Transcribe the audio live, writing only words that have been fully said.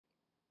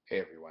Hey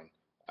everyone.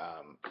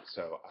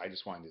 So I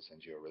just wanted to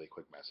send you a really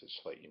quick message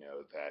to let you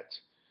know that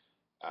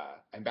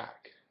I'm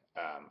back.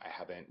 I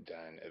haven't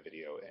done a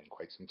video in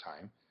quite some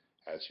time,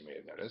 as you may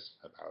have noticed,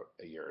 about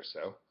a year or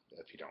so,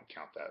 if you don't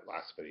count that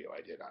last video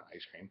I did on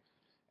ice cream.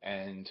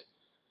 And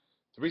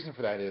the reason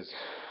for that is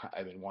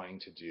I've been wanting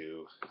to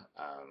do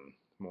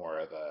more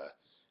of a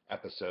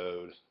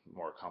episode,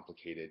 more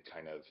complicated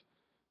kind of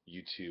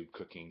YouTube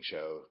cooking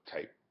show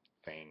type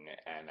thing,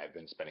 and I've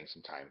been spending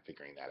some time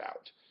figuring that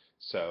out.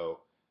 So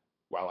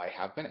while I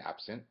have been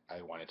absent,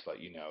 I wanted to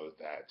let you know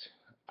that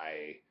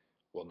I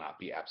will not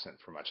be absent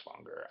for much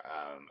longer.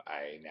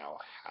 I now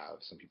have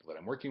some people that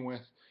I'm working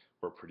with.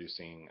 We're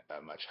producing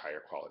a much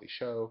higher quality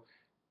show,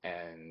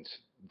 and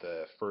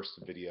the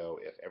first video,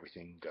 if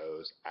everything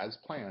goes as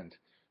planned,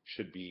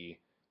 should be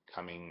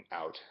coming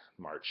out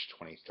March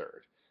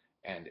 23rd.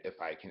 And if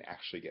I can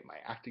actually get my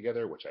act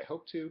together, which I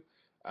hope to,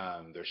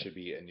 there should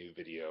be a new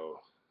video,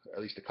 or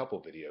at least a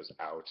couple videos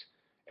out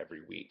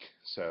every week.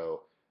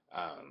 So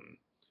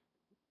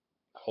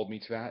hold me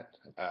to that.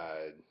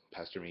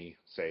 Pester me,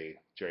 say,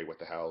 Jerry, what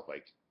the hell?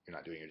 Like, you're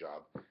not doing your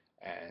job.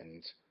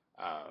 And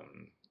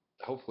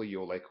hopefully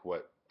you'll like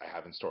what I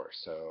have in store.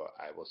 So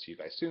I will see you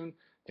guys soon.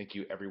 Thank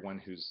you everyone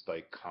who's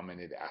like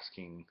commented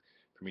asking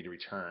for me to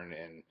return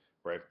and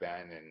where I've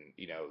been, and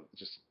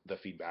just the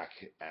feedback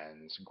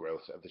and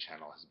growth of the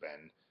channel has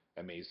been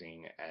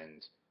amazing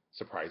and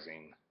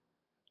surprising,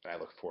 and I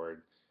look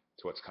forward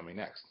to what's coming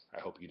next. I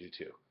hope you do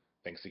too.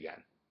 Thanks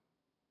again.